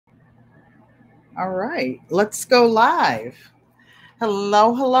All right, let's go live.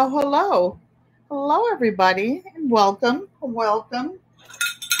 Hello, hello, hello. Hello, everybody, and welcome. Welcome.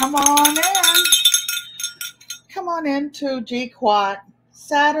 Come on in. Come on into GQUAT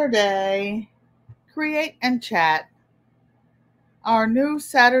Saturday. Create and chat. Our new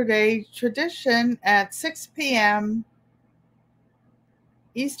Saturday tradition at 6 p.m.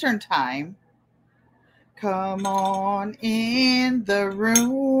 Eastern Time. Come on in the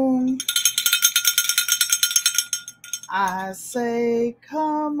room. I say,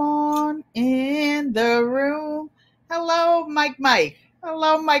 come on in the room. Hello, Mike.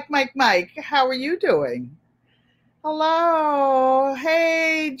 Hello, Mike. How are you doing? Hello.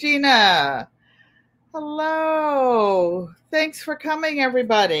 Hey, Gina. Hello. Thanks for coming,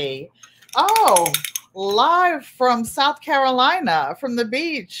 everybody. Oh, live from South Carolina, from the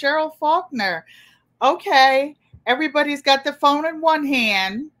beach, Cheryl Faulkner. Okay, everybody's got the phone in one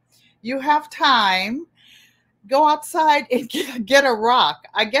hand. You have time. Go outside and get a rock.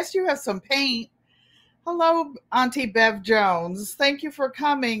 I guess you have some paint. Hello, Auntie Bev Jones. Thank you for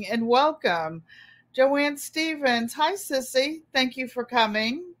coming and welcome. Joanne Stevens. Hi, Sissy. Thank you for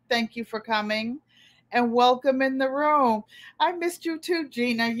coming. Thank you for coming and welcome in the room. I missed you too,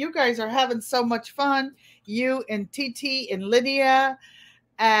 Gina. You guys are having so much fun. You and TT and Lydia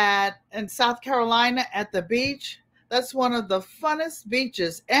in South Carolina at the beach. That's one of the funnest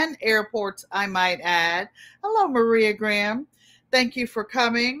beaches and airports, I might add. Hello, Maria Graham. Thank you for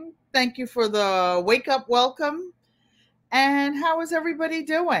coming. Thank you for the wake up welcome. And how is everybody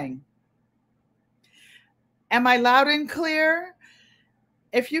doing? Am I loud and clear?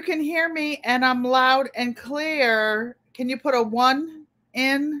 If you can hear me and I'm loud and clear, can you put a one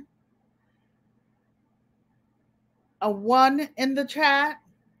in the chat?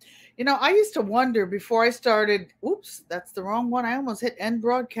 You know, I used to wonder before I started, oops, that's the wrong one. I almost hit end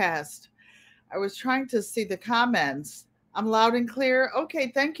broadcast. I was trying to see the comments. I'm loud and clear. Okay,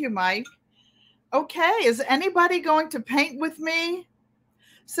 thank you, Mike. Okay, is anybody going to paint with me?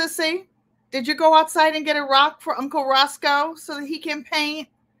 Sissy, did you go outside and get a rock for Uncle Roscoe so that he can paint?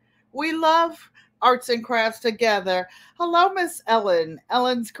 We love arts and crafts together. Hello, Miss Ellen.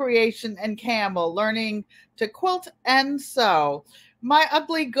 Ellen's Creation and Camel, learning to quilt and sew. My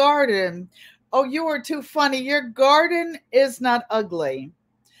ugly garden. Oh, you are too funny. Your garden is not ugly.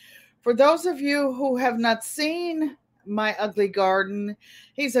 For those of you who have not seen My Ugly Garden,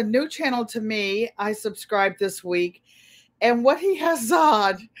 he's a new channel to me. I subscribed this week. And what he has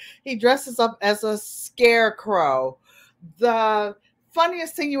on, he dresses up as a scarecrow. The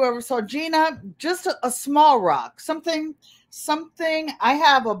funniest thing you ever saw, Gina, just a small rock. Something, I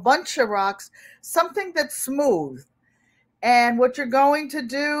have a bunch of rocks, something that's smooth. And what you're going to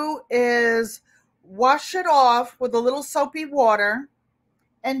do is wash it off with a little soapy water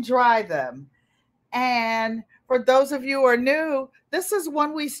and dry them. And for those of you who are new, this is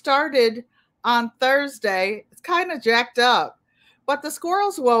one we started on Thursday. It's kind of jacked up, but the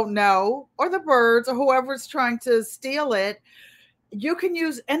squirrels won't know, or the birds, or whoever's trying to steal it. You can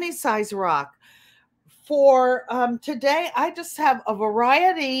use any size rock. For today, I just have a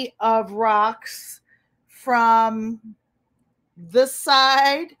variety of rocks from this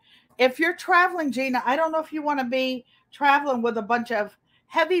side. If you're traveling, Gina, I don't know if you want to be traveling with a bunch of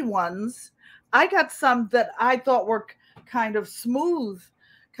heavy ones. I got some that I thought were kind of smooth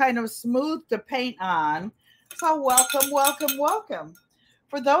to paint on. So welcome.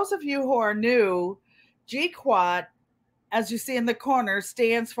 For those of you who are new, GQUAT, as you see in the corner,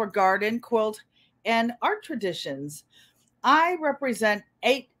 stands for Garden, Quilt, and Art Traditions. I represent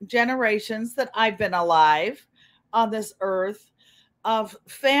 8 generations that I've been alive on this earth of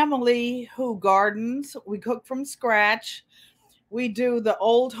family who gardens. We cook from scratch. We do the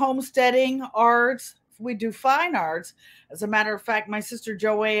old homesteading arts. We do fine arts. As a matter of fact, my sister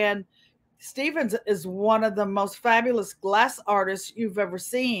Joanne Stevens is one of the most fabulous glass artists you've ever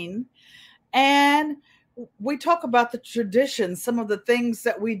seen. And we talk about the traditions, some of the things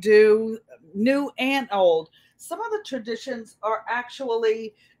that we do, new and old. Some of the traditions are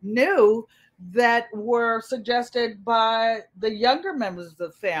actually new that were suggested by the younger members of the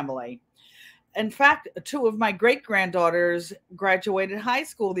family. In fact, 2 of my great granddaughters graduated high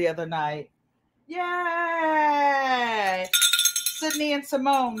school the other night. Yay! Sydney and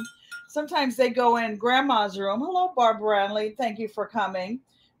Simone. Sometimes they go in grandma's room. Hello, Barbara Anley. Thank you for coming.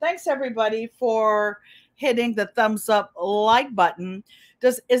 Thanks, everybody, for hitting the thumbs up like button.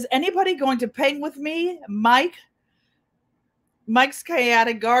 Is anybody going to paint with me? Mike's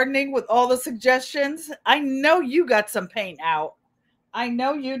Chaotic Gardening with all the suggestions. I know you got some paint out. I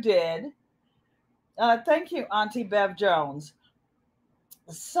know you did. Thank you, Auntie Bev Jones.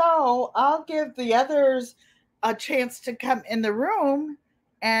 So I'll give the others a chance to come in the room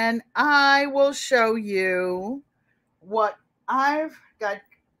and I will show you what I've got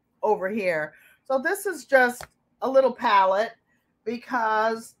over here. So this is just a little palette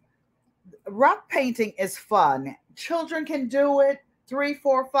because rock painting is fun. Children can do it, 3,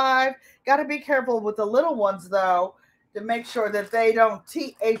 4, 5. Got to be careful with the little ones though to make sure that they don't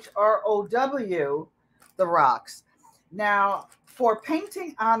THROW the rocks. Now, for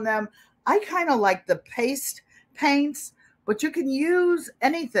painting on them, I kind of like the paste paints, but you can use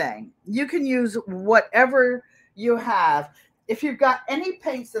anything. You can use whatever you have. If you've got any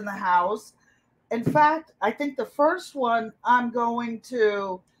paints in the house, in fact, I think the first one I'm going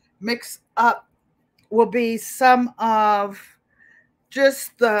to mix up will be some of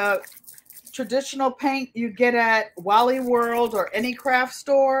just the traditional paint you get at Wally World or any craft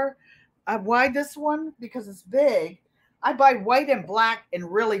store. Why this one? Because it's big. I buy white and black in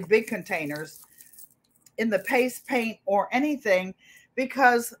really big containers in the paste paint or anything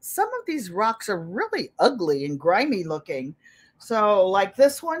because some of these rocks are really ugly and grimy looking. So, like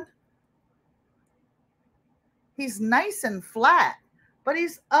this one, he's nice and flat, but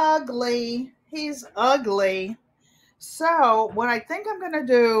he's ugly. He's ugly. So, what I think I'm going to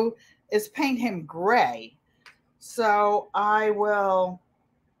do is paint him gray. So, I will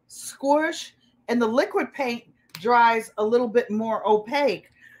squish, and the liquid paint dries a little bit more opaque.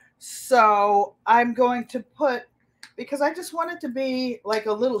 So, I'm going to put, because I just want it to be like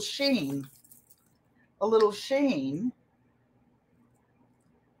a little sheen. A little sheen.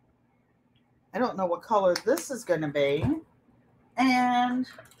 I don't know what color this is going to be. And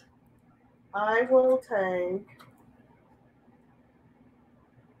I will take,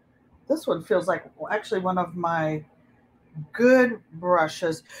 this one feels like actually one of my good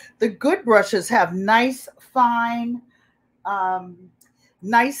brushes. The good brushes have um,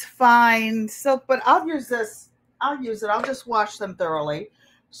 nice fine silk, but I'll use this. I'll use it. I'll just wash them thoroughly.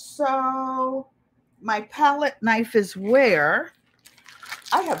 So my palette knife is where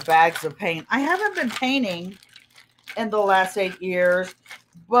I have bags of paint. I haven't been painting in the last 8 years,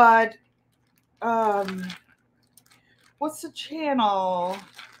 but what's the channel?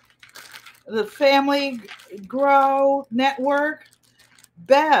 The Family Grow Network.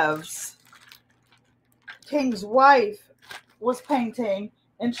 Bev's King's wife was painting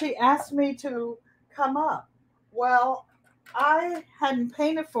and she asked me to come up. Well, I hadn't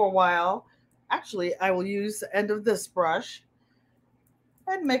painted for a while. Actually, I will use the end of this brush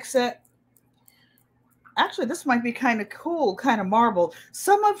and mix it. Actually, this might be kind of cool, kind of marble.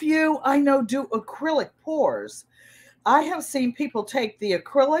 Some of you I know do acrylic pours. I have seen people take the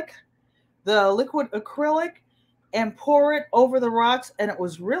acrylic, the liquid acrylic, and pour it over the rocks, and it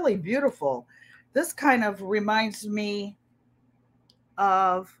was really beautiful. This kind of reminds me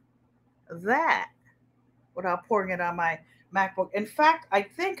of that without pouring it on my MacBook. In fact, I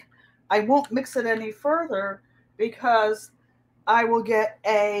think I won't mix it any further because I will get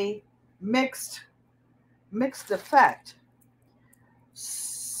a mixed effect.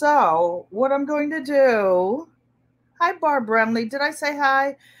 So what I'm going to do, hi Barb Brenley, did I say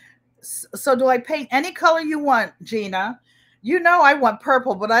hi? So do I paint any color you want, Gina? You know I want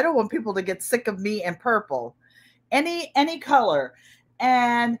purple, but I don't want people to get sick of me and purple. Any color.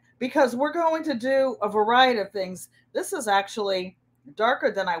 And because we're going to do a variety of things, this is actually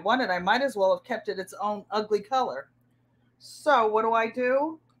darker than I wanted. I might as well have kept it its own ugly color. So what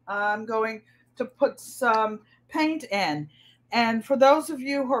do? I'm going to put some paint in. And for those of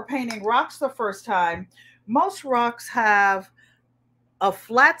you who are painting rocks the first time, most rocks have a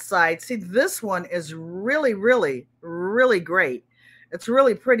flat side. See, this one is really, really, really great. It's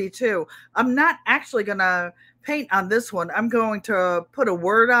really pretty too. I'm not actually going to paint on this one. I'm going to put a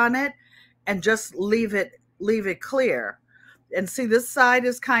word on it and just leave it clear. And see, this side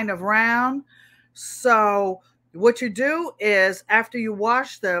is kind of round. So what you do is after you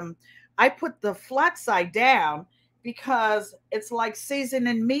wash them, I put the flat side down because it's like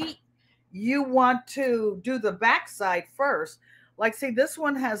seasoning meat. You want to do the back side first. Like, see, this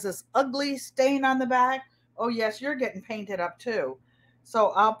one has this ugly stain on the back. Oh, yes, you're getting painted up too. So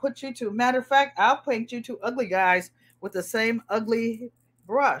I'll put you to, matter of fact, I'll paint you two ugly guys with the same ugly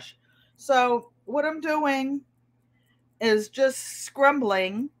brush. So what I'm doing is just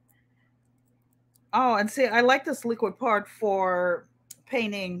scrumbling. Oh, and see, I like this liquid part for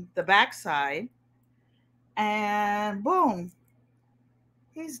painting the backside. And boom,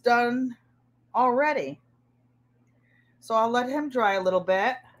 he's done already. So I'll let him dry a little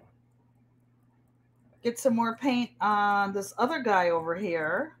bit. Get some more paint on this other guy over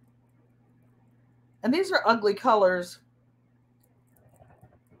here. And these are ugly colors.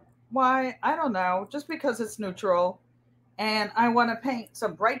 Why? I don't know. Just because it's neutral. And I want to paint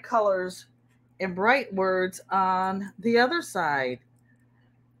some bright colors and bright words on the other side.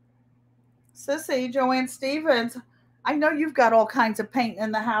 Sissy, Joanne Stevens, I know you've got all kinds of paint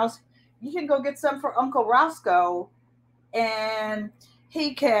in the house. You can go get some for Uncle Roscoe and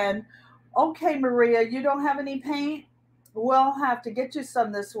he can. Okay, Maria, you don't have any paint? We'll have to get you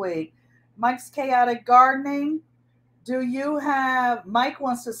some this week. Mike's Chaotic Gardening. Do you have, Mike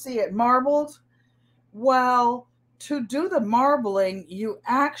wants to see it marbled? Well, to do the marbling, you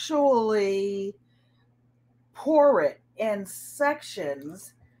actually pour it in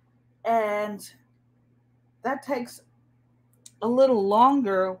sections, and that takes a little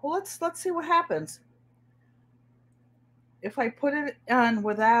longer. Well, let's see what happens. If I put it on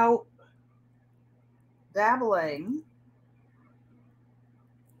without dabbling.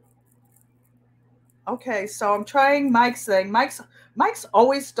 Okay, so I'm trying Mike's thing. Mike's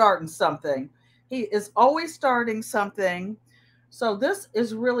always starting something. He is always starting something. So this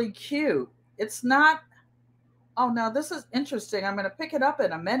is really cute. It's not. Oh no, this is interesting. I'm going to pick it up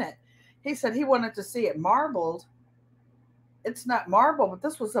in a minute. He said he wanted to see it marbled. It's not marble, but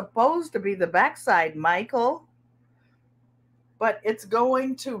this was supposed to be the backside, Michael. But it's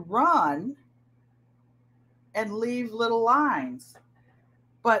going to run and leave little lines.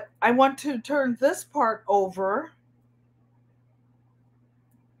 But I want to turn this part over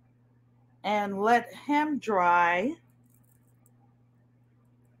and let him dry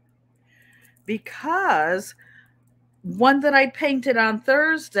because one that I painted on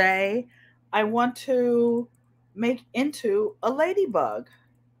Thursday, I want to make into a ladybug.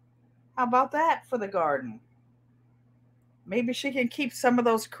 How about that for the garden? Maybe she can keep some of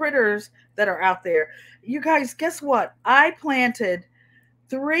those critters that are out there. You guys, guess what? I planted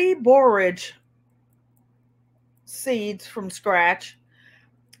 3 borage seeds from scratch.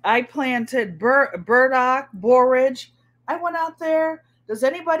 I planted burdock, borage. I went out there. Does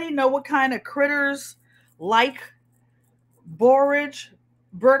anybody know what kind of critters like borage,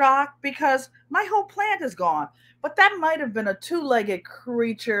 burdock? Because my whole plant is gone. But that might have been a 2-legged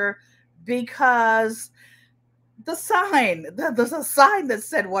creature because the sign, there's a sign that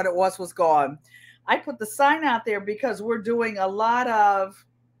said what it was gone. I put the sign out there because we're doing a lot of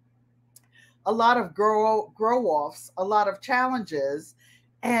grow offs, a lot of challenges,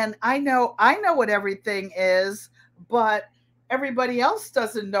 and I know what everything is, but everybody else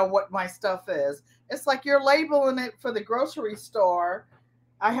doesn't know what my stuff is. It's like you're labeling it for the grocery store.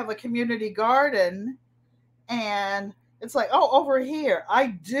 I have a community garden, and it's like, oh, over here I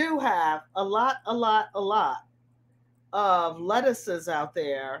do have a lot of lettuces out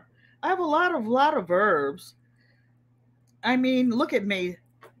there. I have a lot of herbs. I mean, look at me.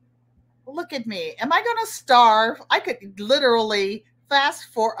 Look at me. Am I going to starve? I could literally fast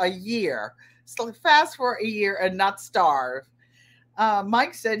for a year. So fast for a year and not starve.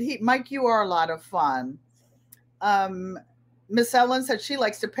 Mike said, Mike, you are a lot of fun. Miss Ellen said she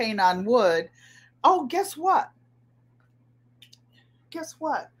likes to paint on wood. Oh, guess what? Guess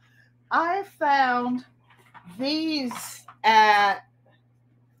what? I found these at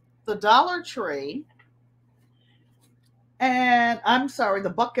the Dollar Tree. And I'm sorry, the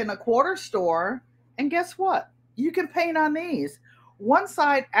 $1.25 store. And guess what? You can paint on these. One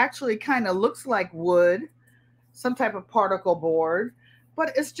side actually kind of looks like wood, some type of particle board,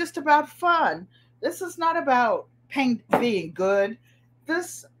 but it's just about fun. This is not about paint being good.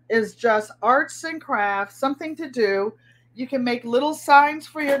 This is just arts and crafts, something to do. You can make little signs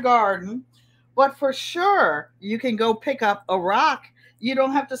for your garden, but for sure, you can go pick up a rock. You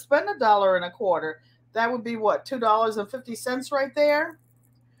don't have to spend $1.25. That would be what, $2.50 right there?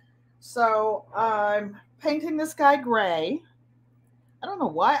 So I'm painting this guy gray. I don't know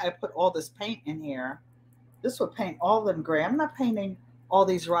why I put all this paint in here. This would paint all of them gray. I'm not painting all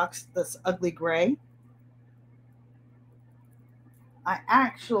these rocks this ugly gray. I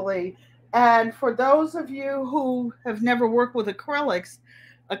actually, and for those of you who have never worked with acrylics,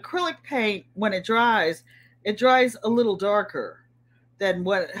 acrylic paint, when it dries a little darker than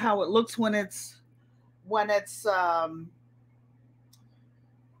how it looks when it's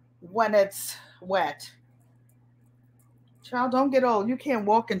wet. Child, don't get old. You can't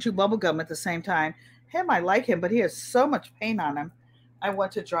walk and chew bubble gum at the same time. Him, I like him, but he has so much paint on him. I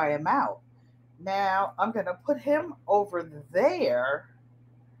want to dry him out. Now I'm going to put him over there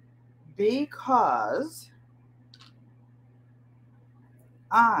because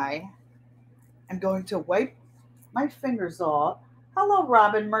I am going to wipe my fingers off. Hello,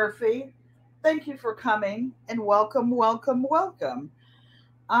 Robin Murphy. Thank you for coming and welcome, welcome, welcome.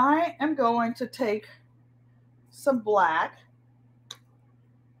 I am going to take some black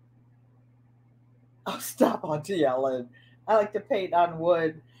Oh, stop, Auntie Ellen. I like to paint on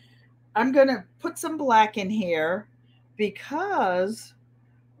wood. I'm going to put some black in here because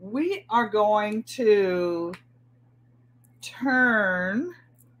we are going to turn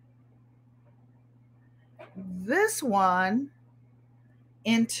this one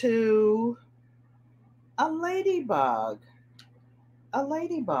into a ladybug. A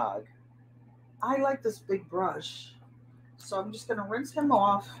ladybug. I like this big brush. So I'm just going to rinse him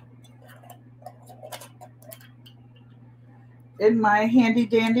off in my handy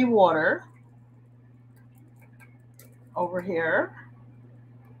dandy water over here.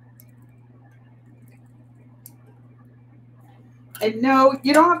 And no,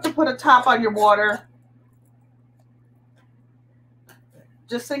 you don't have to put a top on your water.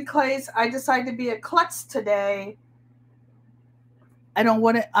 Just in case I decide to be a klutz today, I don't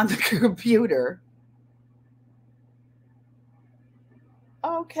want it on the computer.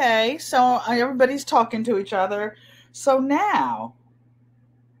 Okay, so everybody's talking to each other. So now,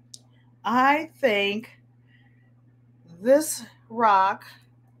 I think this rock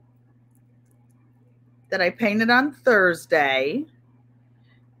that I painted on Thursday,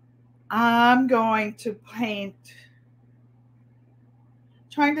 I'm going to paint,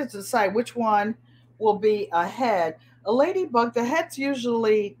 trying to decide which one will be a head. A ladybug, the head's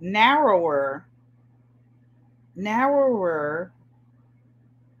usually narrower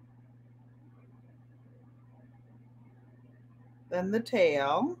than the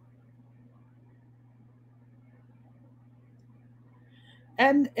tail.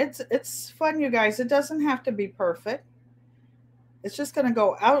 And it's fun, you guys. It doesn't have to be perfect. It's just going to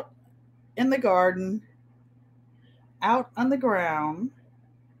go out in the garden, out on the ground,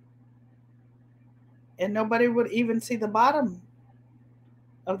 and nobody would even see the bottom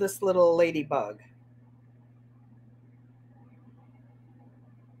of this little ladybug.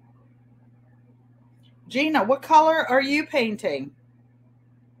 Gina, what color are you painting?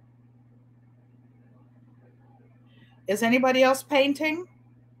 Is anybody else painting?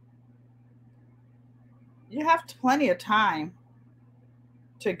 You have plenty of time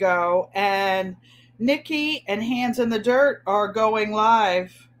to go. And Nikki and Hands in the Dirt are going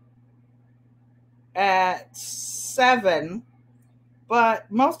live at 7.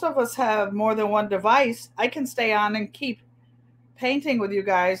 But most of us have more than one device. I can stay on and keep painting with you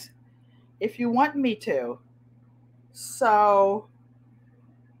guys if you want me to. So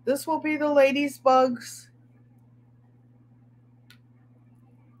this will be the ladybug's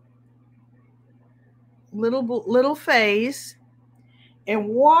little face, and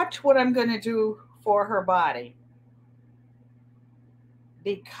watch what I'm going to do for her body,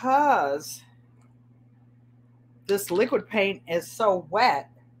 because this liquid paint is so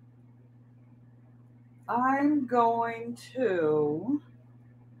wet. I'm going to,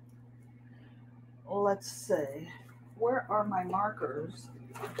 let's see, where are my markers?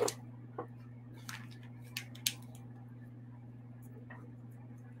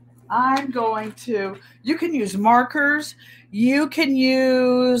 I'm going to, you can use markers. You can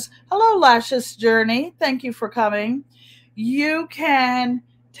use, hello, Lashes Journey. Thank you for coming. You can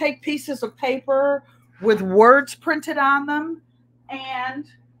take pieces of paper with words printed on them, and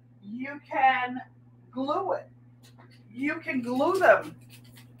you can glue it. You can glue them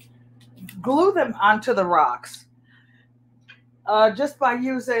onto the rocks just by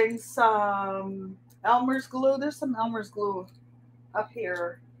using some Elmer's glue. There's some Elmer's glue up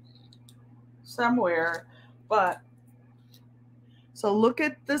here somewhere, but so look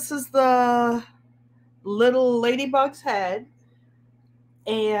at, this is the little ladybug's head,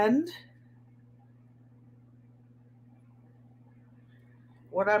 and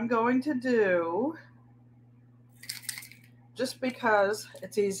what I'm going to do, just because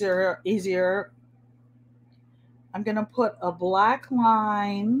it's easier, I'm going to put a black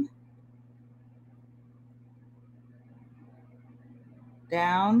line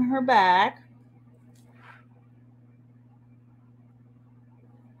down her back.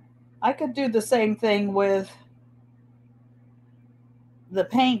 I could do the same thing with the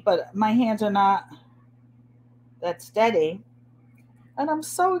paint, but my hands are not that steady. And I'm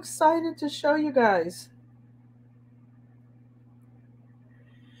so excited to show you guys.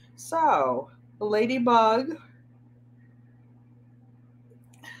 So, the ladybug,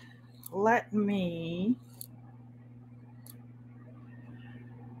 let me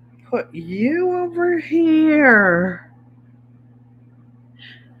put you over here,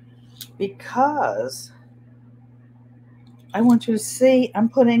 because I want you to see I'm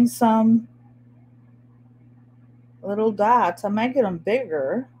putting some little dots. I might get them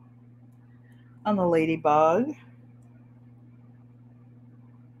bigger on the ladybug.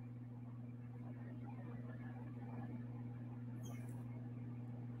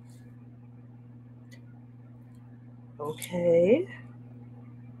 Okay.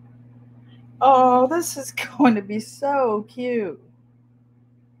 Oh, this is going to be so cute.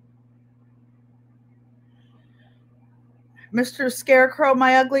 Mr. Scarecrow,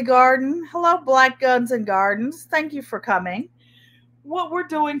 my ugly garden. Hello, Black Guns and Gardens. Thank you for coming. What we're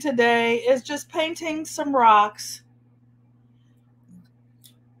doing today is just painting some rocks.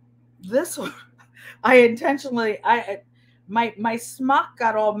 This one, I intentionally, my smock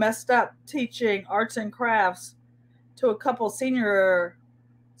got all messed up teaching arts and crafts to a couple seniors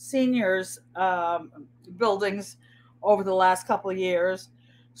buildings over the last couple of years.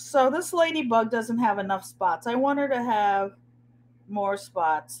 So this ladybug doesn't have enough spots. I want her to have more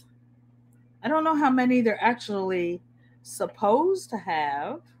spots. I don't know how many they're actually supposed to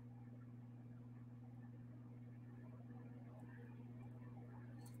have.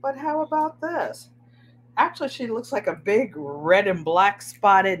 But how about this? Actually, she looks like a big red and black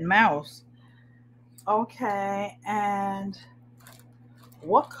spotted mouse. Okay, and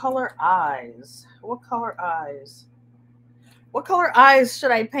what color eyes? What color eyes? What color eyes should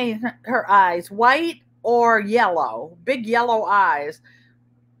I paint her eyes? White or yellow? Big yellow eyes.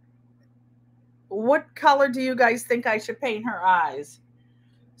 What color do you guys think I should paint her eyes?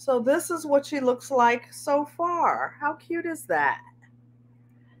 So this is what she looks like so far. How cute is that?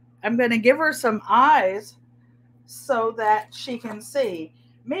 I'm going to give her some eyes so that she can see.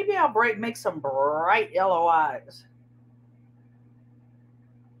 Maybe I'll make some bright yellow eyes.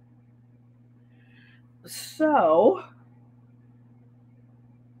 So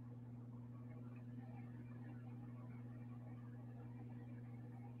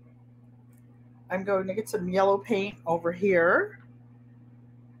I'm going to get some yellow paint over here.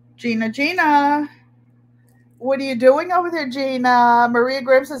 Gina, what are you doing over there, Gina? Maria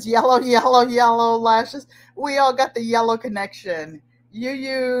Graham says yellow lashes. We all got the yellow connection. You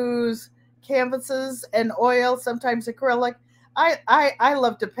use canvases and oil, sometimes acrylic. I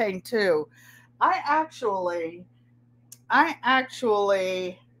love to paint too. I actually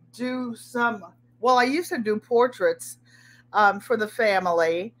do some. Well, I used to do portraits for the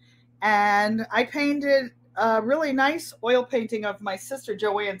family, and I painted a really nice oil painting of my sister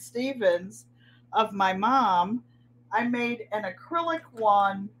Joanne Stevens, of my mom. I made an acrylic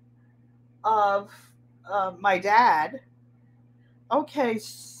one of my dad. Okay,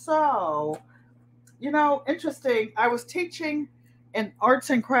 so interesting. I was teaching an arts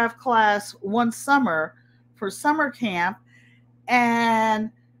and craft class one summer for summer camp, and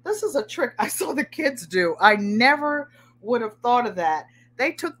this is a trick I saw the kids do. I never would have thought of that.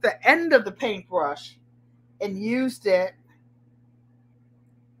 They took the end of the paintbrush and used it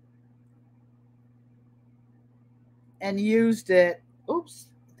Oops,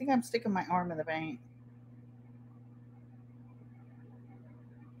 I think I'm sticking my arm in the paint.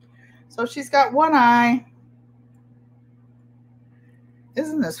 So she's got one eye.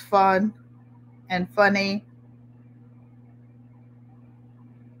 Isn't this fun and funny?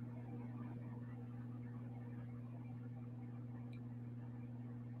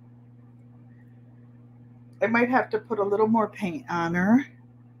 I might have to put a little more paint on her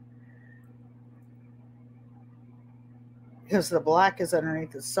because the black is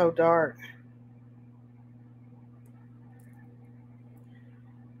underneath. It's so dark.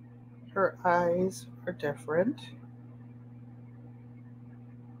 Her eyes are different.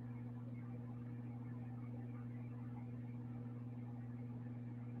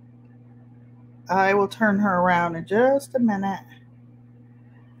 I will turn her around in just a minute.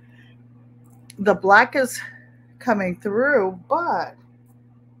 The black is coming through, but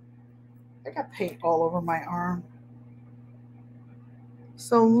I got paint all over my arm.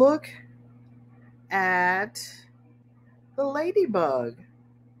 So look at the ladybug.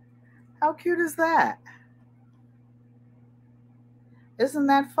 How cute is that? Isn't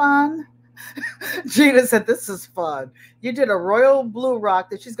that fun? Gina said, this is fun. You did a royal blue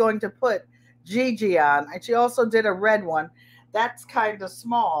rock that she's going to put Gigi on. And she also did a red one. That's kind of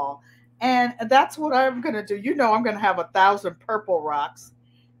small. And that's what I'm going to do. I'm going to have 1,000 purple rocks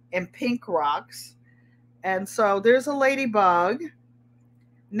and pink rocks. And so there's a ladybug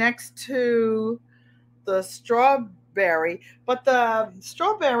next to the strawberry. But the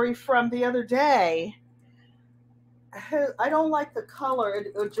strawberry from the other day, I don't like the color.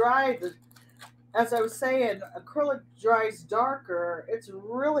 It dried. As I was saying, acrylic dries darker. It's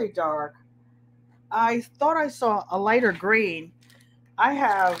really dark. I thought I saw a lighter green. I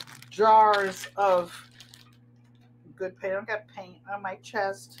have jars of good paint. I've got paint on my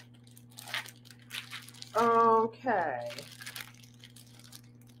chest. Okay.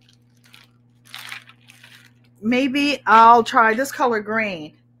 Maybe I'll try this color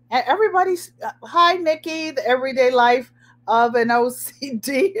green And everybody's hi, Nikki, the everyday life of an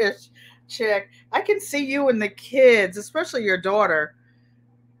OCD-ish chick. I can see you and the kids, especially your daughter,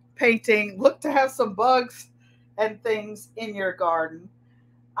 painting. Look to have some bugs and things in your garden.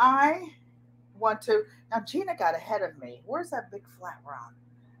 I want to. Now, Gina got ahead of me. Where's that big flat rock?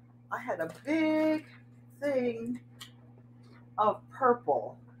 I had a big thing of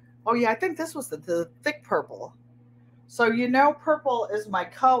purple. Oh, yeah, I think this was the thick purple. So, purple is my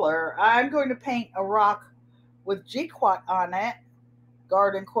color. I'm going to paint a rock with GQUAT on it,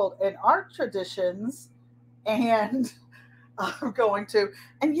 garden quilt and art traditions. And I'm going to,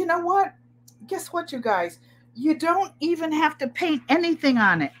 and you know what? Guess what, you guys? You don't even have to paint anything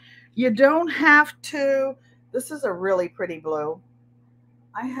on it. You don't have to. This is a really pretty blue.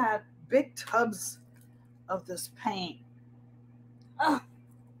 I had big tubs of this paint. Oh,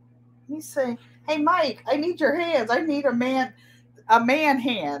 let me say, hey Mike, I need your hands. I need a man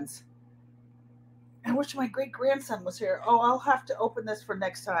hands. I wish my great grandson was here. Oh, I'll have to open this for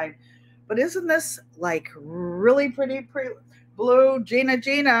next time. But isn't this like really pretty blue?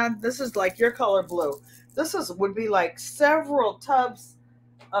 Gina, this is like your color blue. Would be like several tubs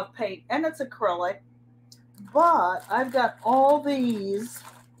of paint, and it's acrylic. But I've got all these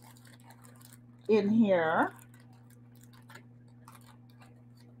in here.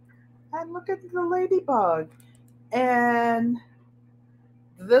 And look at the ladybug. And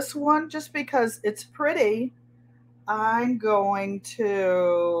this one, just because it's pretty, I'm going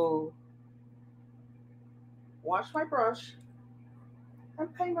to wash my brush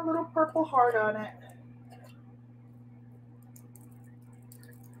and paint a little purple heart on it.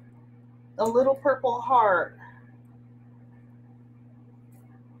 A little purple heart.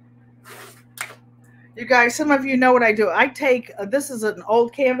 You guys, some of you know what I do. I take, this is an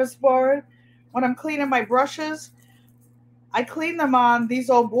old canvas board. When I'm cleaning my brushes, I clean them on these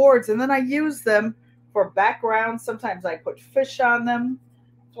old boards and then I use them for backgrounds. Sometimes I put fish on them,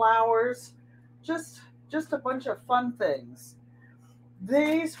 flowers, just a bunch of fun things.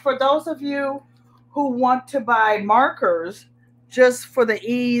 These, for those of you who want to buy markers just for the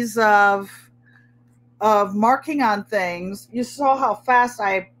ease of marking on things, you saw how fast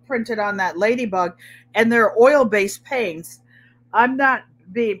I printed on that ladybug, and they're oil-based paints. I'm not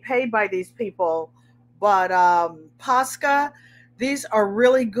being paid by these people, but Posca, these are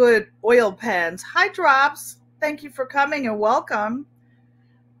really good oil pens. Hi, Drops. Thank you for coming and welcome.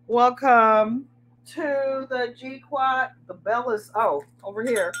 Welcome to the GQUAT. The bell is, over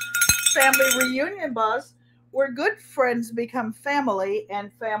here. Family reunion bus, where good friends become family,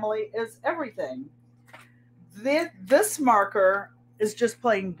 and family is everything. This marker is just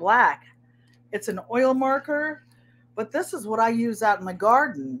plain black. It's an oil marker, but this is what I use out in the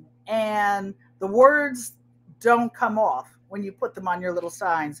garden. And the words don't come off when you put them on your little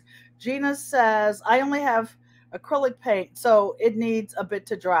signs. Gina says, I only have acrylic paint, so it needs a bit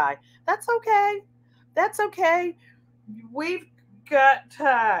to dry. That's okay. That's okay. We've got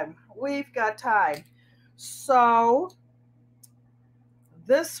time. We've got time. So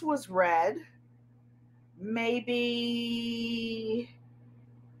this was red. Maybe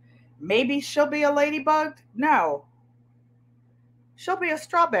she'll be a ladybug. No, she'll be a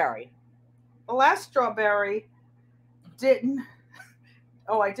strawberry. The last strawberry didn't.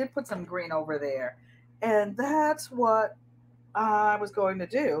 Oh, I did put some green over there, and that's what I was going to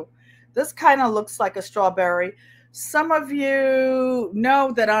do. This kind of looks like a strawberry. Some of you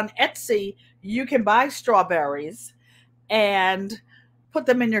know that on Etsy you can buy strawberries and put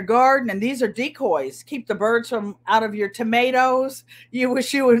them in your garden, and these are decoys. Keep the birds from out of your tomatoes. You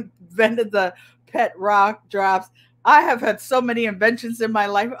wish you invented the pet rock drops. I have had so many inventions in my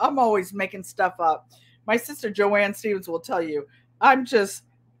life. I'm always making stuff up. My sister Joanne Stevens will tell you, I just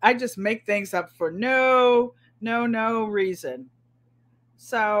make things up for no reason.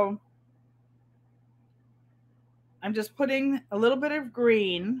 So I'm just putting a little bit of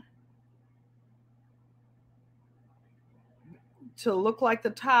green to look like the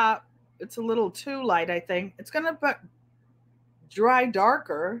top. It's a little too light, I think. It's going to dry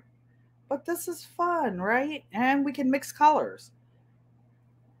darker, but this is fun, right? And we can mix colors.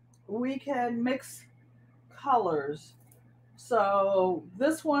 We can mix colors. So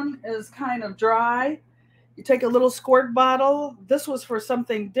this one is kind of dry. You take a little squirt bottle. This was for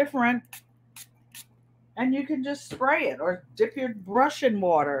something different. And you can just spray it or dip your brush in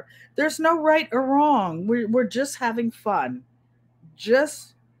water. There's no right or wrong. We're just having fun.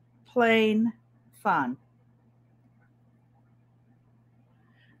 Just plain fun.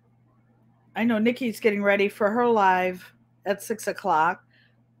 I know Nikki's getting ready for her live at 6 o'clock.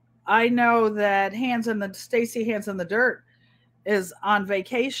 I know that Stacy Hands in the Dirt is on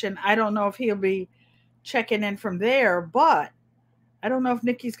vacation. I don't know if he'll be checking in from there, but I don't know if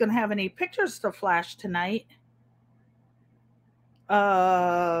Nikki's going to have any pictures to flash tonight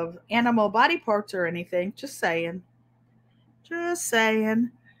of animal body parts or anything. Just saying. Just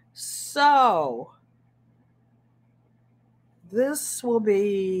saying. So, this will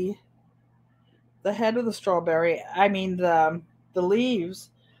be the head of the strawberry. I mean, the leaves.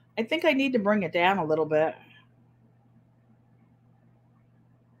 I think I need to bring it down a little bit.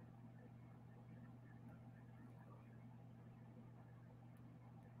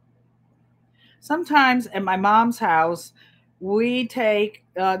 Sometimes at my mom's house, we take,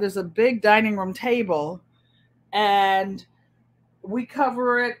 there's a big dining room table, and we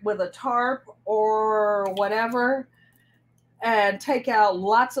cover it with a tarp or whatever, and take out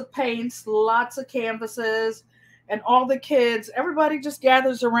lots of paints, lots of canvases, and all the kids, everybody just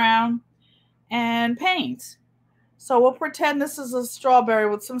gathers around and paints. So we'll pretend this is a strawberry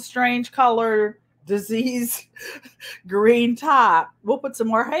with some strange color, disease green top. We'll put some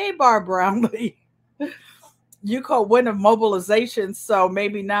more hay bar brownlee. You call win of mobilization, so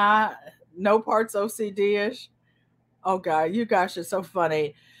maybe not. No parts OCD-ish. Oh god, you guys are so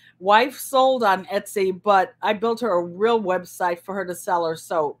funny. Wife sold on Etsy, but I built her a real website for her to sell her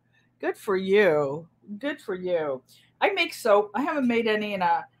soap. Good for you. Good for you. I make soap. I haven't made any in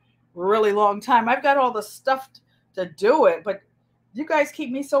a really long time. I've got all the stuff to do it, but you guys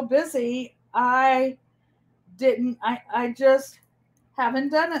keep me so busy. I just haven't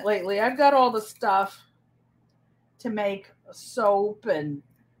done it lately. I've got all the stuff to make soap and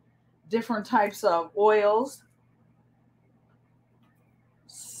different types of oils.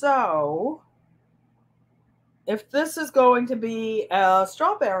 So, if this is going to be a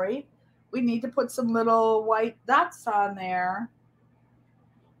strawberry, we need to put some little white dots on there.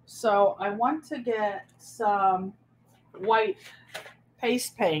 So, I want to get some white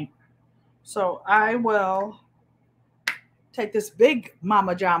paste paint. So, I will take this big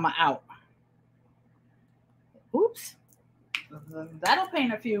mama jama out. Oops. That'll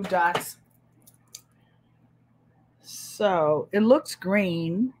paint a few dots. So it looks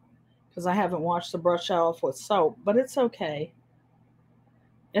green because I haven't washed the brush off with soap, but it's okay.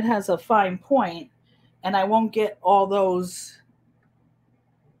 It has a fine point, and I won't get all those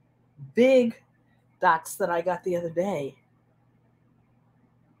big dots that I got the other day.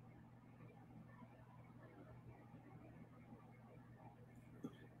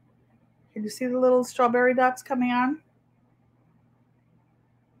 Can you see the little strawberry dots coming on?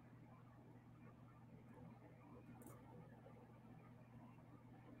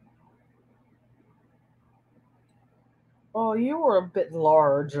 Oh, you were a bit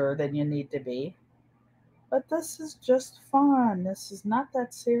larger than you need to be. But this is just fun. This is not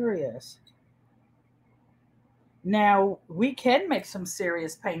that serious. Now, we can make some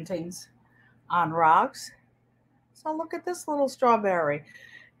serious paintings on rocks. So look at this little strawberry.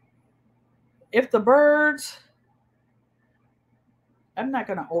 If the birds, I'm not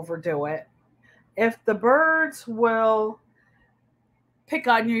going to overdo it. If the birds will pick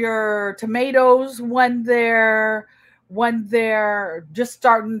on your tomatoes when they're just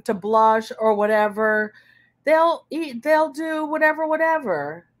starting to blush or whatever, they'll do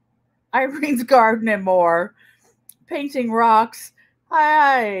whatever. Irene's gardening more, painting rocks.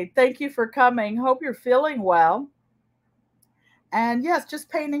 Hi, thank you for coming. Hope you're feeling well. And yes, just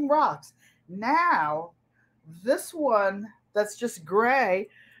painting rocks. Now, this one that's just gray.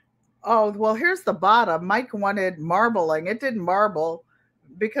 Oh, well, here's the bottom. Mike wanted marbling. It didn't marble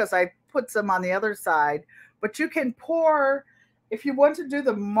because I put some on the other side. But you can pour, if you want to do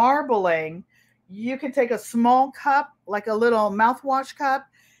the marbling, you can take a small cup, like a little mouthwash cup,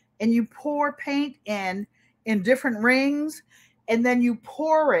 and you pour paint in different rings, and then you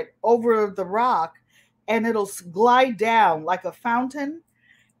pour it over the rock, and it'll glide down like a fountain,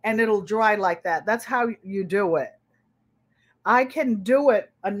 and it'll dry like that. That's how you do it. I can do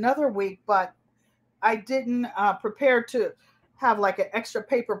it another week, but I didn't prepare to have like an extra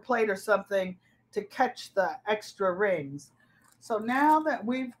paper plate or something to catch the extra rings. So now that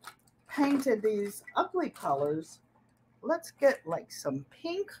we've painted these ugly colors, let's get like some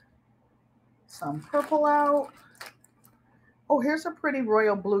pink, some purple out. Oh, here's a pretty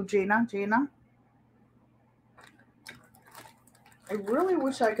royal blue, Gina. I really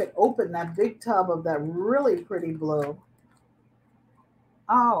wish I could open that big tub of that really pretty blue.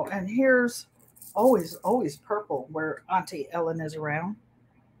 Oh, and here's always purple where Auntie Ellen is around.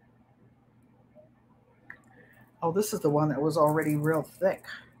 Oh, this is the one that was already real thick.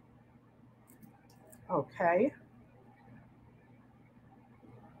 Okay.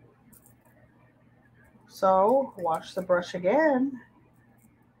 So wash the brush again,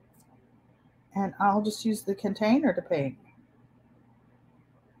 and I'll just use the container to paint.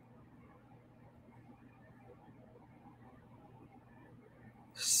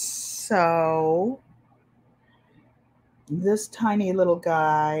 So this tiny little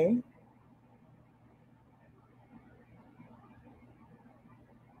guy,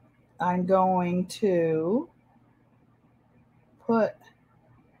 I'm going to put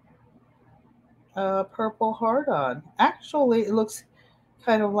a purple heart on. Actually, it looks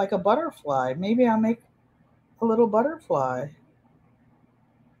kind of like a butterfly. Maybe I'll make a little butterfly.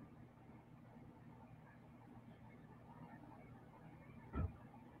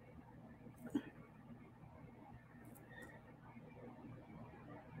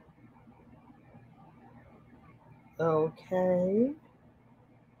 Okay.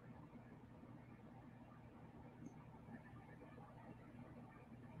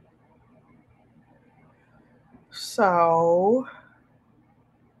 So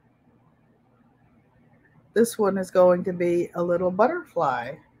this one is going to be a little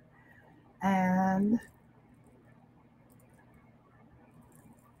butterfly. And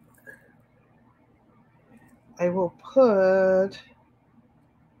I will put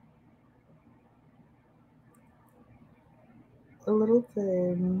a little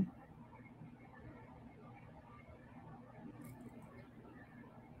thing.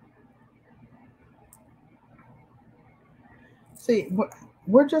 See,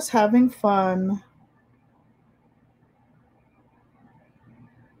 we're just having fun.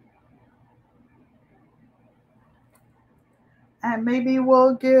 And maybe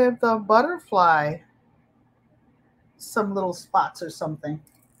we'll give the butterfly some little spots or something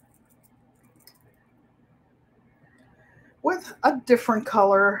with a different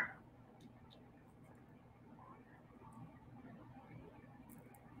color.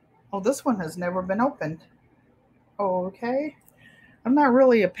 Oh, this one has never been opened. Okay. I'm not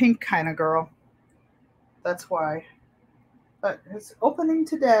really a pink kind of girl. That's why. But it's opening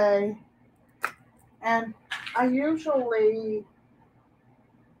today. And I usually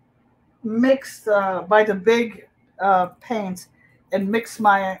mix by the big paints and mix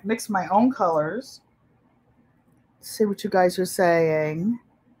my own colors. See what you guys are saying.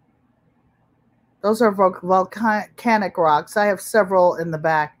 Those are volcanic rocks. I have several in the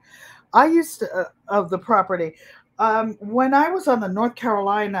back. I used to, of the property. When I was on the North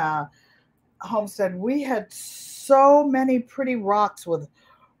Carolina homestead, we had so many pretty rocks with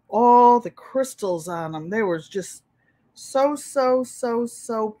all the crystals on them. They were just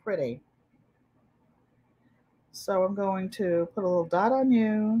so pretty. So I'm going to put a little dot on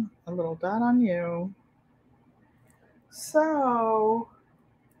you, a little dot on you. So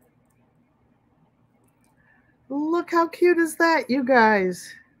look how cute is that, you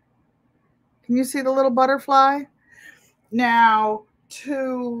guys. Can you see the little butterfly? Now,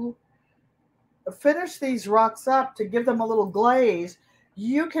 to finish these rocks up, to give them a little glaze,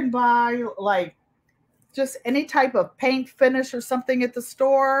 you can buy like just any type of paint finish or something at the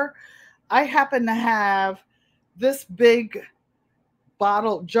store. I happen to have this big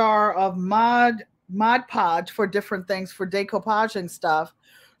bottle jar of Mod Podge for different things for decoupaging stuff.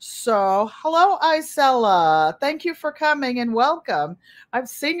 So, hello, Isella. Thank you for coming and welcome. I've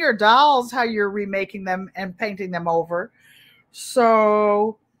seen your dolls, how you're remaking them and painting them over.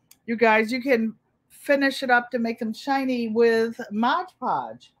 So, you guys, you can finish it up to make them shiny with Mod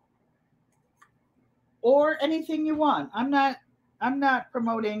Podge or anything you want. I'm not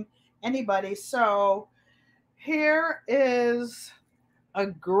promoting anybody. So, here is a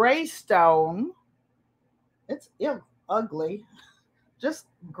gray stone. It's ugly, just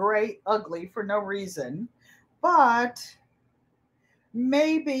gray, ugly for no reason. But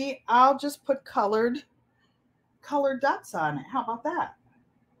maybe I'll just put colored dots on it. How about that?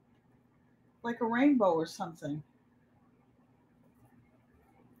 Like a rainbow or something.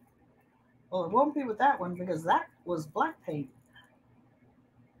 Well, it won't be with that one because that was black paint.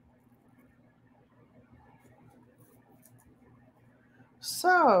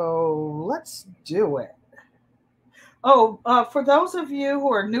 So let's do it. Oh, for those of you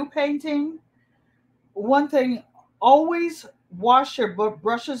who are new painting, one thing, always wash your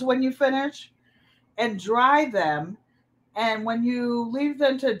brushes when you finish and dry them. And when you leave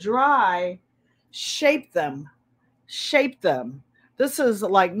them to dry, shape them. Shape them. This is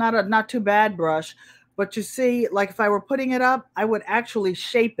like not too bad brush, but you see, like if I were putting it up, I would actually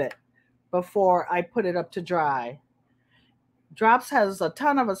shape it before I put it up to dry. Drops has a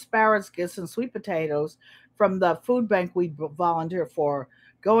ton of asparagus and sweet potatoes from the food bank we volunteer for,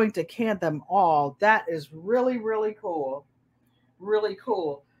 going to can them all. That is really, really cool. Really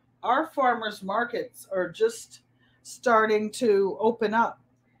cool. our farmers markets are just starting to open up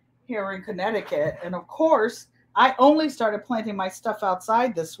here in Connecticut. And of course, I only started planting my stuff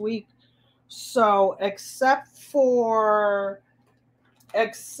outside this week. So except for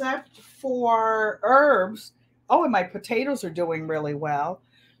herbs, oh, and my potatoes are doing really well.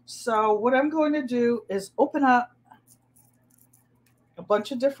 So what I'm going to do is open up a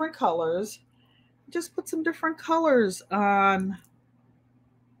bunch of different colors. Just put some different colors on.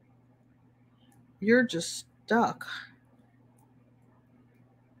 You're just stuck.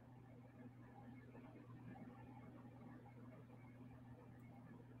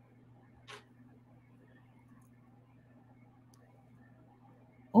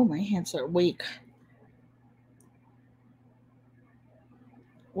 Oh, my hands are weak.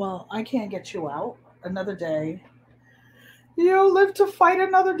 Well, I can't get you out another day. You live to fight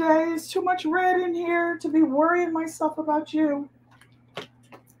another day. It's too much red in here to be worrying myself about you.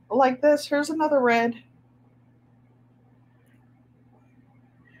 Like this, here's another red.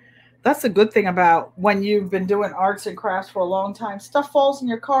 That's a good thing about when you've been doing arts and crafts for a long time. Stuff falls in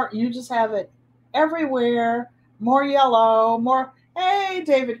your cart, you just have it everywhere. More yellow, more. Hey,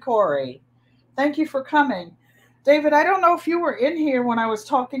 David Corey. Thank you for coming. David, I don't know if you were in here when I was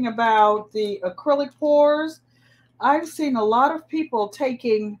talking about the acrylic pours. I've seen a lot of people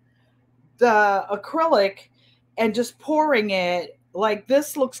taking the acrylic and just pouring it. Like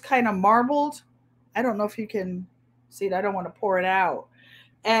this looks kind of marbled. I don't know if you can see it. I don't want to pour it out.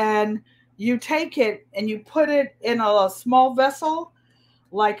 And you take it and you put it in a small vessel,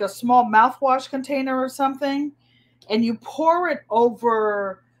 like a small mouthwash container or something, and you pour it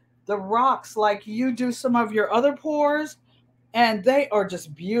over the rocks like you do some of your other pours, and they are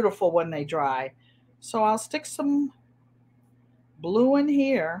just beautiful when they dry. So I'll stick some blue in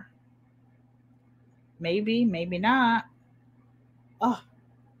here. Maybe, maybe not. Oh,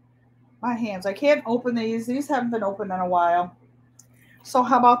 my hands. I can't open these. These haven't been opened in a while. So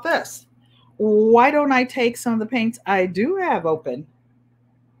how about this? Why don't I take some of the paints I do have open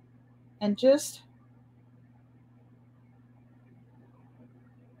and just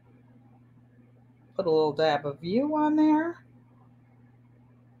put a little dab of you on there.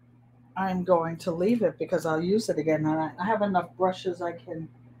 I'm going to leave it because I'll use it again. And I have enough brushes I can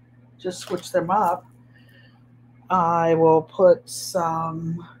just switch them up. I will put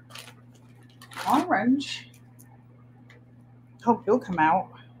some orange. Hope you'll come out.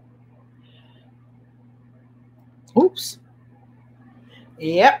 Oops.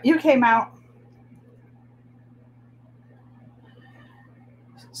 Yep, you came out.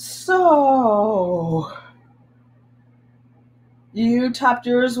 So you topped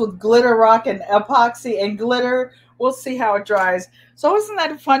yours with glitter rock and epoxy and glitter. We'll see how it dries. So isn't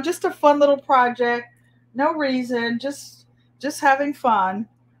that fun? Just a fun little project. No reason, just having fun.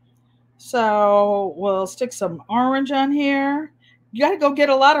 So we'll stick some orange on here. You got to go get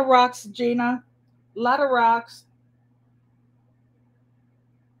a lot of rocks, Gina. A lot of rocks.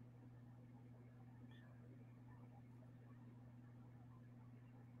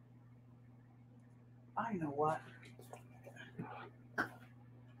 I know what.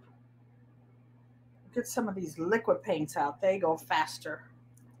 Get some of these liquid paints out. They go faster.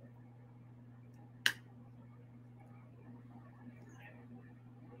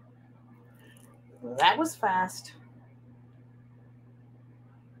 That was fast.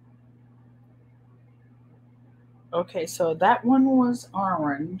 Okay, so that one was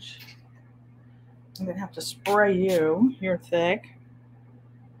orange. I'm going to have to spray you. You're thick.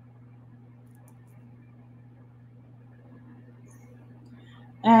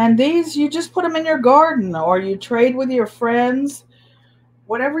 And these, you just put them in your garden or you trade with your friends.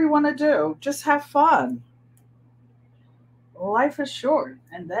 Whatever you want to do, just have fun. Life is short.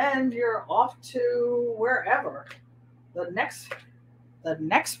 And then you're off to wherever. The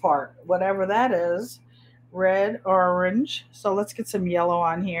next part, whatever that is. Red, orange. So let's get some yellow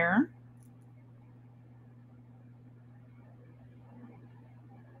on here.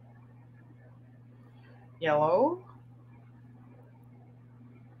 Yellow.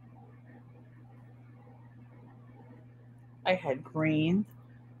 I had green.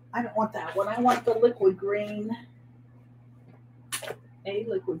 I don't want that one. I want the liquid green. A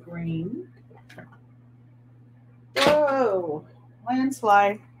liquid green. Whoa.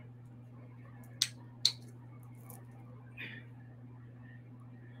 Landslide.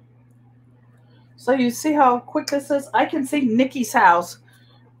 So you see how quick this is? I can see Nikki's house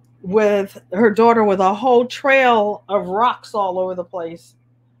with her daughter with a whole trail of rocks all over the place,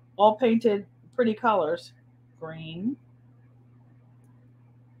 all painted pretty colors. Green.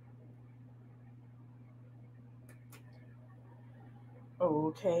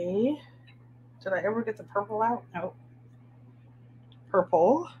 Okay. Did I ever get the purple out? No.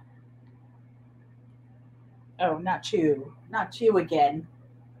 Purple. Oh, not you. Not you again.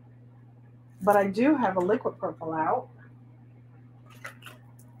 But I do have a liquid purple out.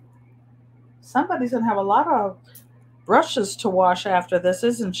 Somebody's going to have a lot of brushes to wash after this,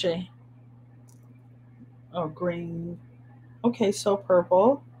 isn't she? Oh, green. Okay, so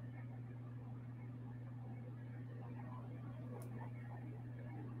purple.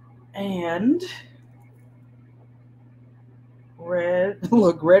 And red.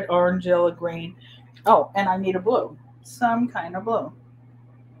 Look, red, orange, yellow, green. Oh, and I need a blue. Some kind of blue.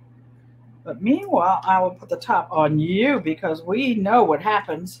 But meanwhile, I will put the top on you because we know what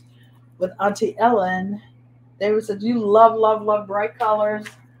happens with Auntie Ellen. David said, you love, love, love bright colors.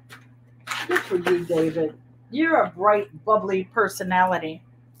 Good for you, David. You're a bright, bubbly personality.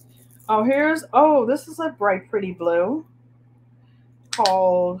 This is a bright, pretty blue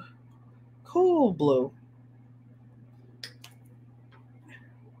called Cool Blue.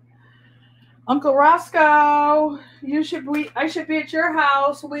 Uncle Roscoe, I should be at your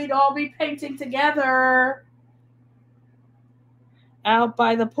house. We'd all be painting together. Out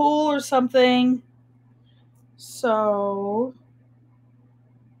by the pool or something. So,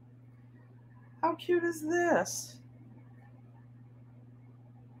 how cute is this?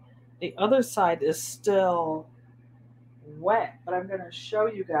 The other side is still wet, but I'm going to show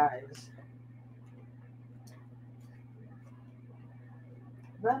you guys.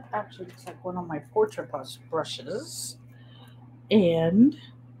 That actually looks like one of my portrait brushes. And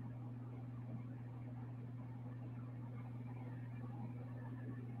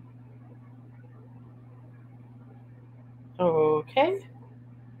okay.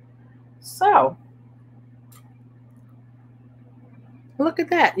 So, look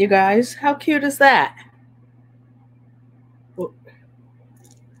at that, you guys. How cute is that?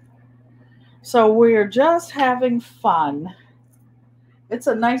 So we're just having fun. It's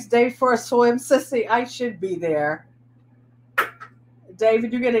a nice day for a swim, sissy. I should be there.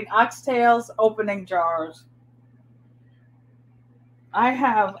 David, you're getting oxtails, opening jars. I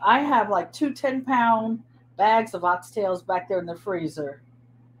have like 2 10-pound bags of oxtails back there in the freezer.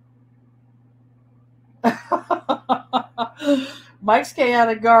 Mike's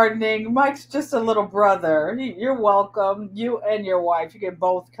chaotic gardening. Mike's just a little brother. You're welcome. You and your wife, you can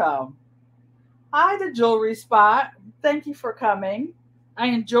both come. Hi, the jewelry spot. Thank you for coming. I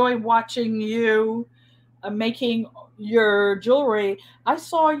enjoy watching you making your jewelry. I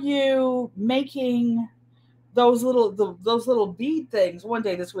saw you making those little bead things one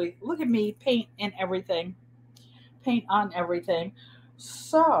day this week. Look at me, paint on everything.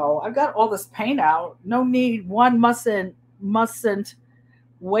 So I got all this paint out. No need. One mustn't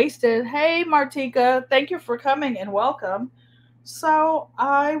waste it. Hey, Martika, thank you for coming and welcome. So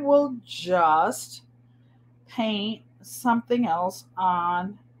I will just paint something else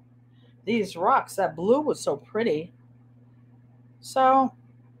on these rocks. That blue was so pretty. So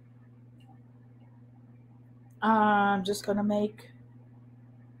I'm just going to make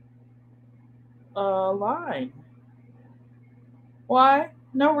a line. Why?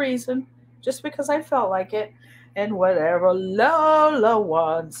 No reason. Just because I felt like it. And whatever Lola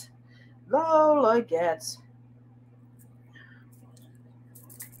wants, Lola gets.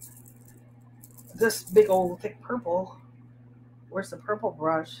 This big old thick purple. Where's the purple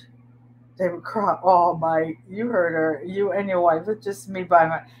brush? David Crop. Oh my, you heard her. You and your wife. It's just me by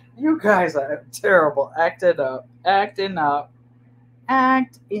my. You guys are terrible. Acting up.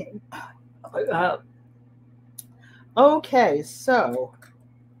 Okay, so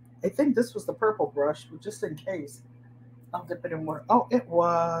I think this was the purple brush, but just in case, I'll dip it in water. Oh, it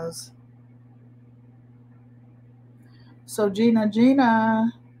was. So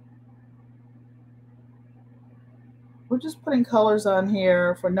Gina, we're just putting colors on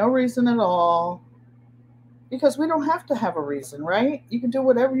here for no reason at all. Because we don't have to have a reason, right? You can do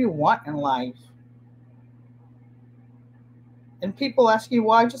whatever you want in life. And people ask you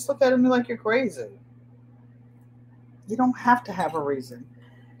why, just look at me like you're crazy. You don't have to have a reason.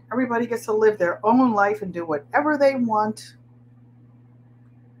 Everybody gets to live their own life and do whatever they want.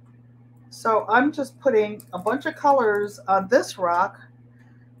 So I'm just putting a bunch of colors on this rock.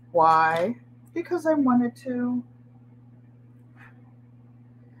 Why? Because I wanted to.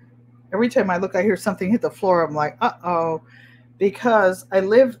 Every time I look, I hear something hit the floor. I'm like, uh-oh. Because I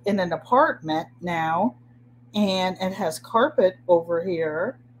live in an apartment now, and it has carpet over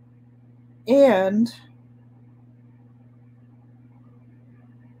here. And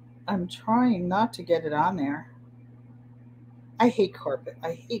I'm trying not to get it on there. I hate carpet.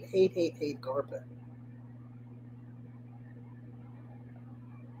 I hate carpet.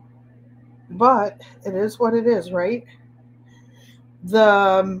 But it is what it is, right?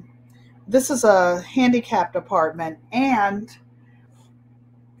 The This is a handicapped apartment, and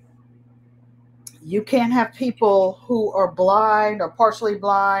you can't have people who are blind or partially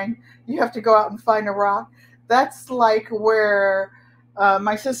blind. You have to go out and find a rock. That's like where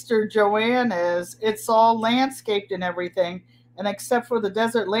my sister Joanne is. It's all landscaped and everything, and except for the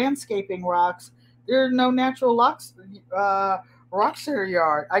desert landscaping rocks, there are no natural rocks in her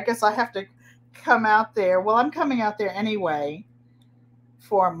yard. I guess I have to come out there. Well, I'm coming out there anyway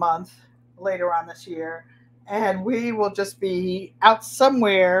for a month later on this year, and we will just be out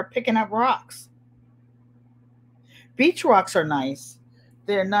somewhere picking up rocks. Beach rocks are nice.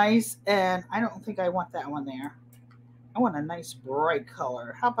 They're nice, and I don't think I want that one there. I want a nice bright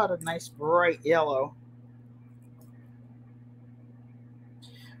color. How about a nice bright yellow?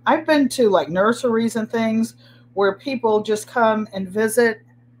 I've been to like nurseries and things where people just come and visit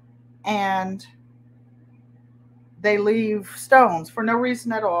and they leave stones for no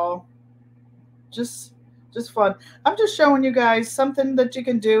reason at all. Just just fun. I'm just showing you guys something that you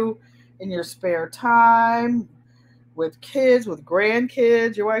can do in your spare time with kids, with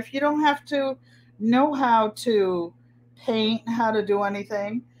grandkids, your wife. You don't have to know how to paint, how to do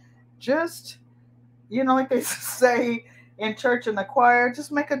anything. Just, like they say in church in the choir,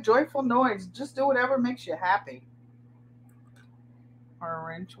 just make a joyful noise. Just do whatever makes you happy.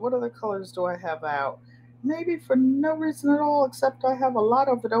 Orange. What other colors do I have out? Maybe for no reason at all, except I have a lot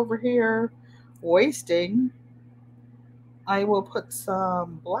of it over here wasting. I will put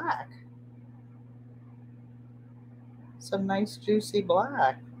some black, some nice juicy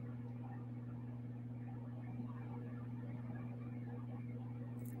black.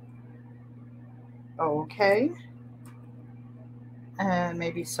 Okay. And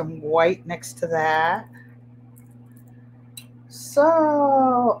maybe some white next to that.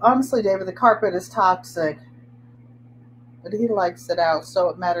 So, honestly, David, the carpet is toxic, but he likes it out, so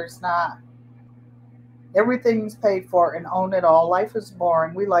it matters not. Everything's paid for and own it all. Life is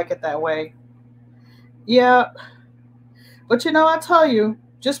boring. We like it that way. Yeah, but I tell you,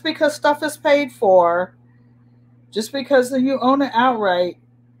 just because stuff is paid for, just because you own it outright,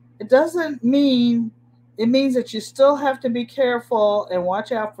 it doesn't mean it means that you still have to be careful and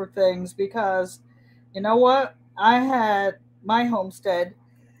watch out for things because you know what? I had my homestead,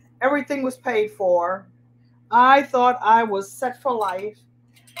 everything was paid for. I thought I was set for life.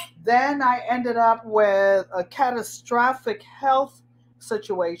 Then I ended up with a catastrophic health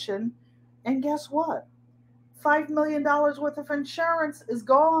situation. And guess what? $5 million worth of insurance is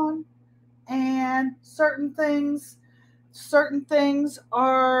gone. And certain things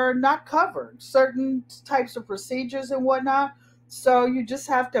are not covered, certain types of procedures and whatnot. So you just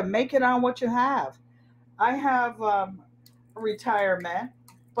have to make it on what you have. I have retirement,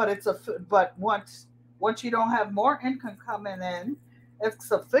 but but once you don't have more income coming in,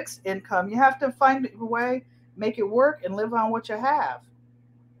 it's a fixed income. You have to find a way, make it work, and live on what you have.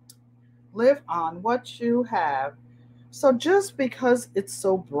 Live on what you have. So just because it's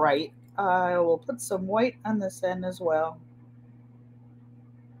so bright, I will put some white on this end as well.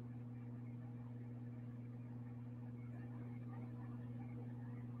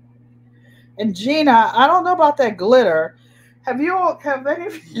 And Gina, I don't know about that glitter. Have any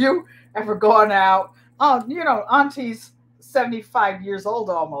of you ever gone out? Oh, Auntie's 75 years old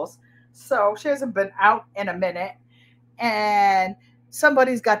almost. So she hasn't been out in a minute. And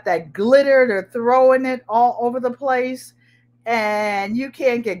somebody's got that glitter, they're throwing it all over the place. And you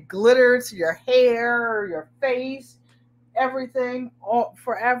can't get glitter to your hair or your face, everything all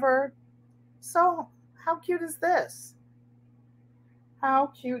forever. So how cute is this? How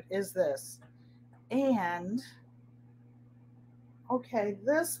cute is this? And okay,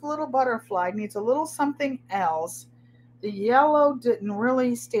 this little butterfly needs a little something else. The yellow didn't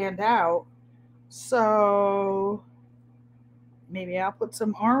really stand out, so maybe I'll put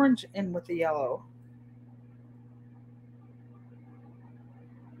some orange in with the yellow.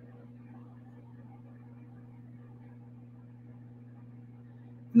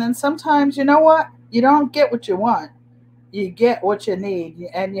 And then sometimes, you know what? You don't get what you want. You get what you need,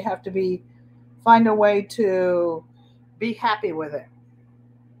 and you have to find a way to be happy with it.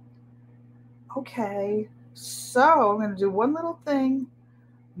 Okay, so I'm going to do one little thing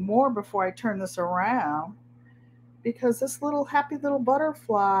more before I turn this around because this little happy little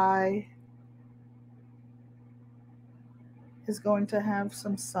butterfly is going to have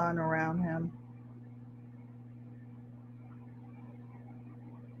some sun around him.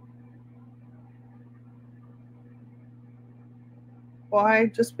 Why?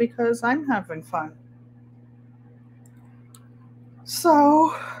 Just because I'm having fun.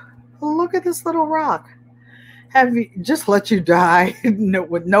 So Look at this little rock. Have you just let you die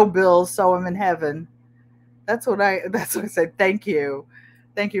with no bills, so I'm in heaven. That's what I said. Thank you.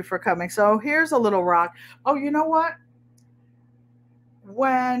 Thank you for coming. So here's a little rock. Oh, you know what?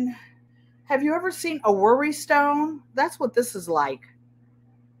 When have you ever seen a worry stone? That's what this is like.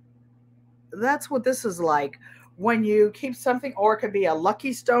 That's what this is like. When you keep something, or it could be a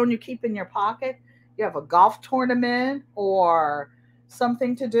lucky stone you keep in your pocket. You have a golf tournament or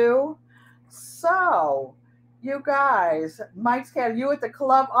something to do. So, you guys, Mike's got you at the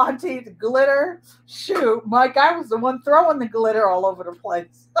club, Auntie, the glitter. Shoot, Mike, I was the one throwing the glitter all over the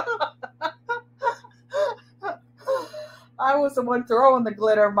place. I was the one throwing the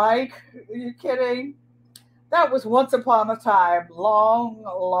glitter, Mike. Are you kidding? That was once upon a time, long,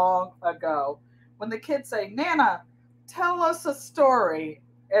 long ago. When the kids say, Nana, tell us a story.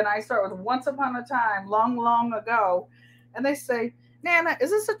 And I start with once upon a time, long, long ago. And they say, Nana, is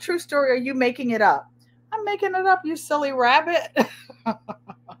this a true story? Or are you making it up? I'm making it up, you silly rabbit.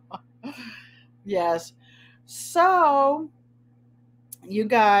 Yes. So, you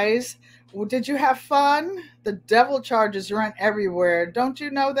guys, did you have fun? The devil charges run everywhere. Don't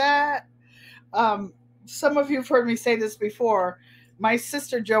you know that? Um, some of you have heard me say this before. My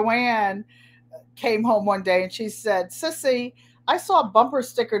sister Joanne came home one day and she said, Sissy, I saw a bumper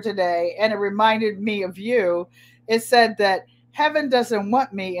sticker today and it reminded me of you. It said that heaven doesn't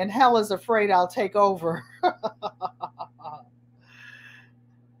want me and hell is afraid I'll take over.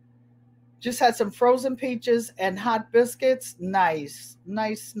 Just had some frozen peaches and hot biscuits. Nice,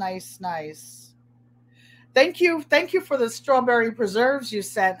 nice, nice, nice. Thank you. Thank you for the strawberry preserves you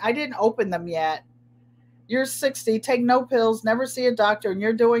sent. I didn't open them yet. You're 60, take no pills, never see a doctor, and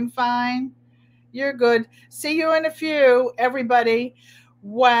you're doing fine. You're good. See you in a few, everybody.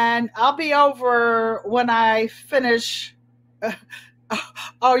 When I'll be over when I finish.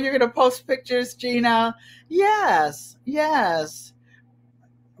 Oh, you're going to post pictures, Gina? Yes, yes.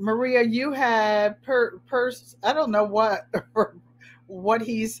 Maria, you had I don't know what what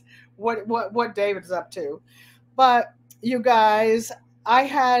he's what David's up to. But you guys, I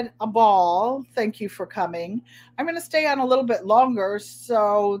had a ball. Thank you for coming. I'm going to stay on a little bit longer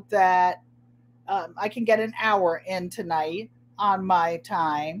so that I can get an hour in tonight on my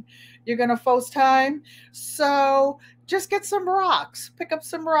time. You're going to FaceTime. So just get some rocks. Pick up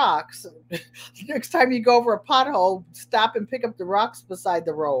some rocks. Next time you go over a pothole, stop and pick up the rocks beside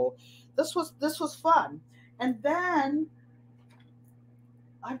the road. This was fun. And then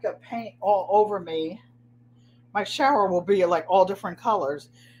I've got paint all over me. My shower will be like all different colors.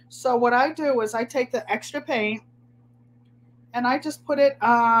 So what I do is I take the extra paint and I just put it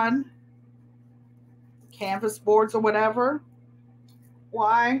on canvas boards or whatever.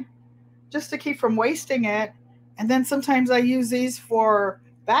 Why? Just to keep from wasting it. And then sometimes I use these for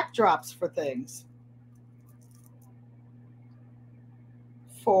backdrops for things.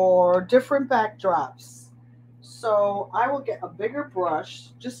 For different backdrops. So I will get a bigger brush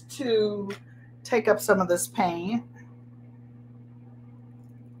just to take up some of this paint.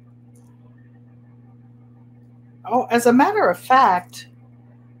 Oh, as a matter of fact,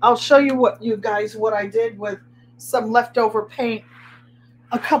 I'll show you what I did with some leftover paint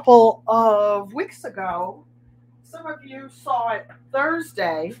a couple of weeks ago. Some of you saw it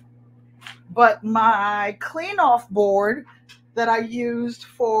Thursday, but my clean off board that I used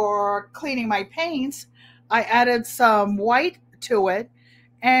for cleaning my paints, I added some white to it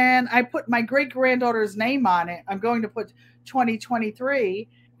and I put my great granddaughter's name on it. I'm going to put 2023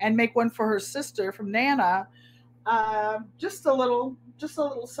 and make one for her sister from Nana. Just a little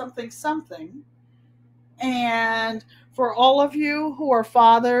something, something. And for all of you who are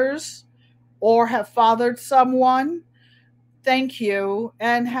fathers or have fathered someone, thank you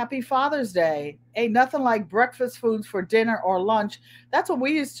and happy Father's Day. Ain't nothing like breakfast foods for dinner or lunch. That's what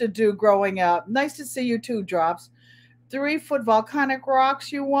we used to do growing up. Nice to see you too, Drops. 3-foot volcanic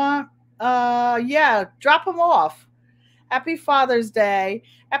rocks you want? Yeah, drop them off. Happy Father's Day.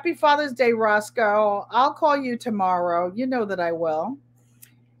 Happy Father's Day, Roscoe. I'll call you tomorrow. You know that I will.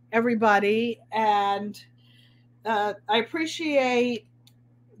 Everybody. And I appreciate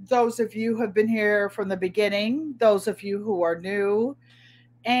those of you who have been here from the beginning, those of you who are new.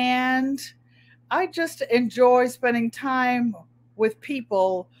 And I just enjoy spending time with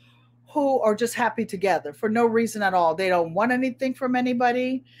people who are just happy together for no reason at all. They don't want anything from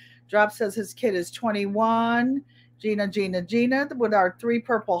anybody. Drop says his kid is 21. Gina, with our 3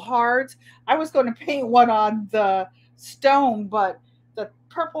 purple hearts. I was going to paint one on the stone, but the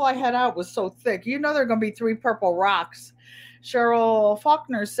purple I had out was so thick. You know there are going to be 3 purple rocks. Cheryl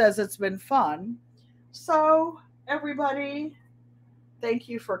Faulkner says it's been fun. So, everybody, Thank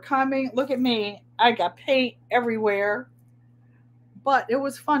you for coming. Look at me. I got paint everywhere, but it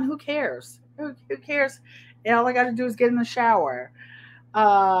was fun. Who cares? Who cares? And all I got to do is get in the shower.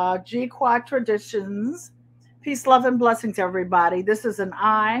 GQUAT Traditionzs. Peace, love, and blessings, everybody. This is an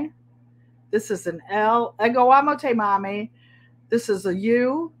I. This is an L. Ego amote, mommy. This is a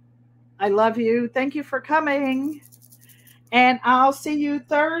U. I love you. Thank you for coming. And I'll see you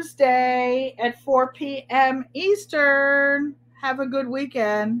Thursday at 4 p.m. Eastern. Have a good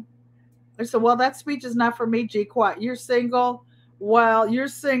weekend. I said, well, that speech is not for me, GQuat. You're single. Well, you're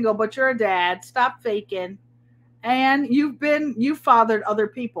single, but you're a dad. Stop faking. And you fathered other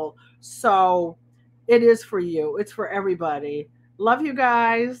people. So it is for you. It's for everybody. Love you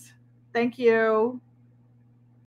guys. Thank you.